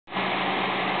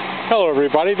Hello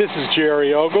everybody, this is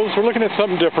Jerry Ogles. We're looking at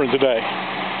something different today.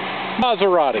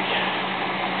 Maserati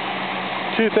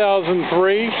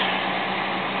 2003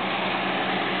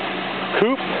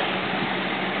 Coupe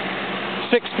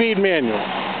 6-speed manual.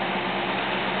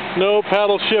 No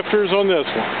paddle shifters on this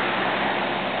one.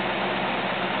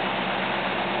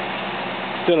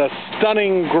 It's in a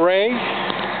stunning gray.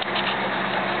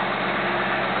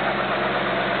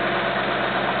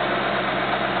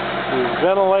 We've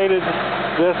ventilated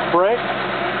disc brake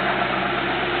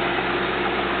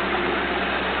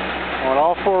on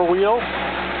all four wheels.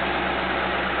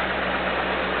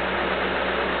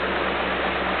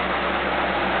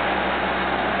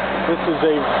 This is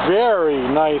a very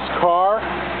nice car.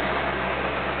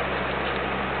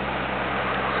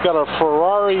 It's got a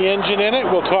Ferrari engine in it.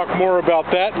 We'll talk more about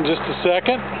that in just a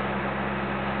second.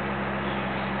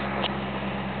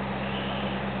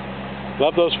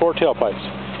 Love those four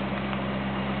tailpipes.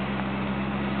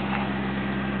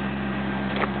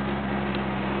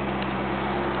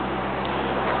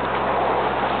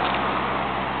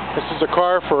 This is a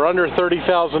car for under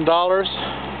 $30,000.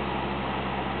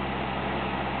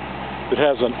 It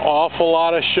has an awful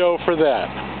lot of show for that.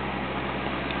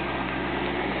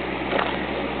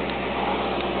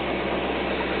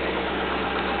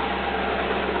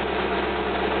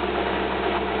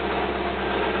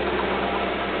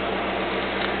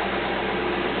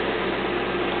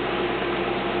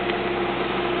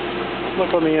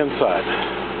 Look on the inside.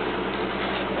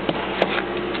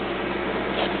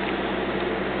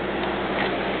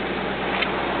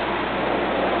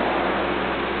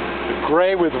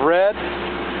 Gray with red,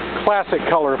 classic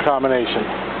color combination.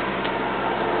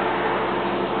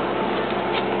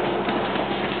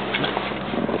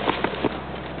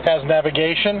 Has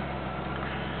navigation,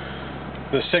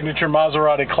 the signature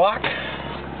Maserati clock.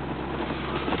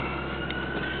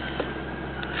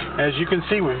 As you can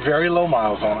see, with very low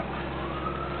miles on it.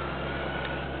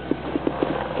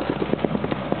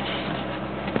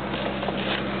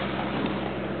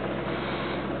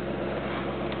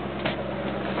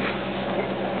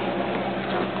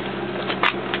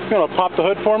 You want to pop the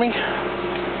hood for me?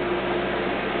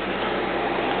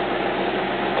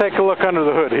 Take a look under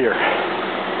the hood here.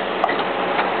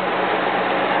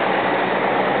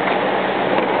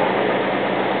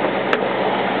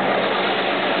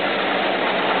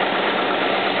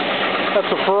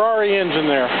 That's a Ferrari engine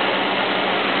there.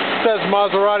 It says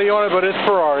Maserati on it, but it's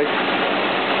Ferrari.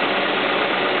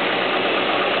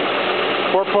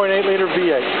 4.8 liter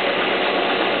V8.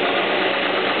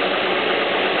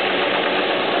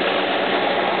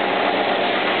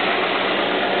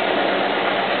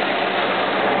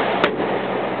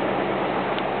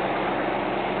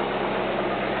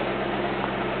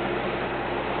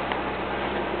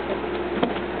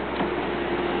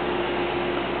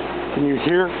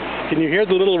 Can you hear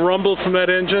the little rumble from that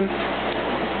engine?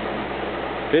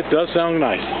 It does sound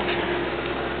nice.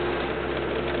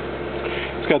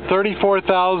 It's got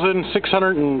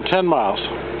 34,610 miles.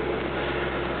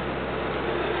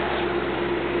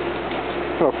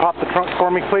 You want to pop the trunk for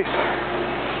me, please?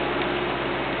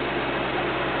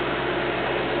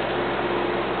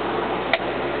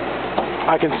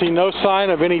 I can see no sign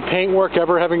of any paintwork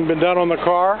ever having been done on the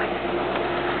car.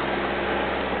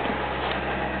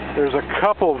 There's a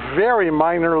couple very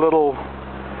minor little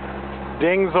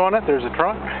dings on it. There's a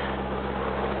trunk.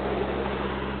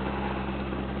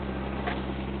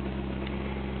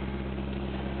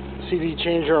 CD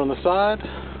changer on the side.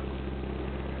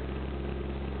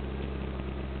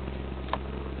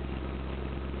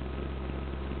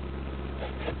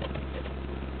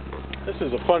 This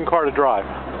is a fun car to drive.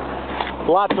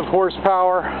 Lots of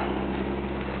horsepower.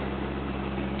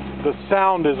 The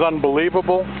sound is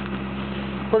unbelievable.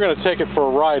 We're going to take it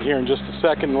for a ride here in just a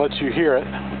second and let you hear it.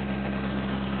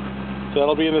 So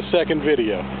that'll be in the second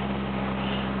video.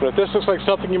 But if this looks like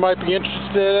something you might be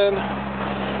interested in,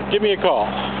 give me a call.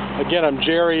 Again, I'm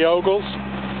Jerry Ogles.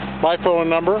 My phone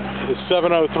number is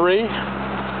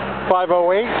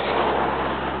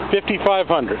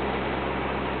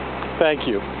 703-508-5500. Thank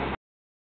you.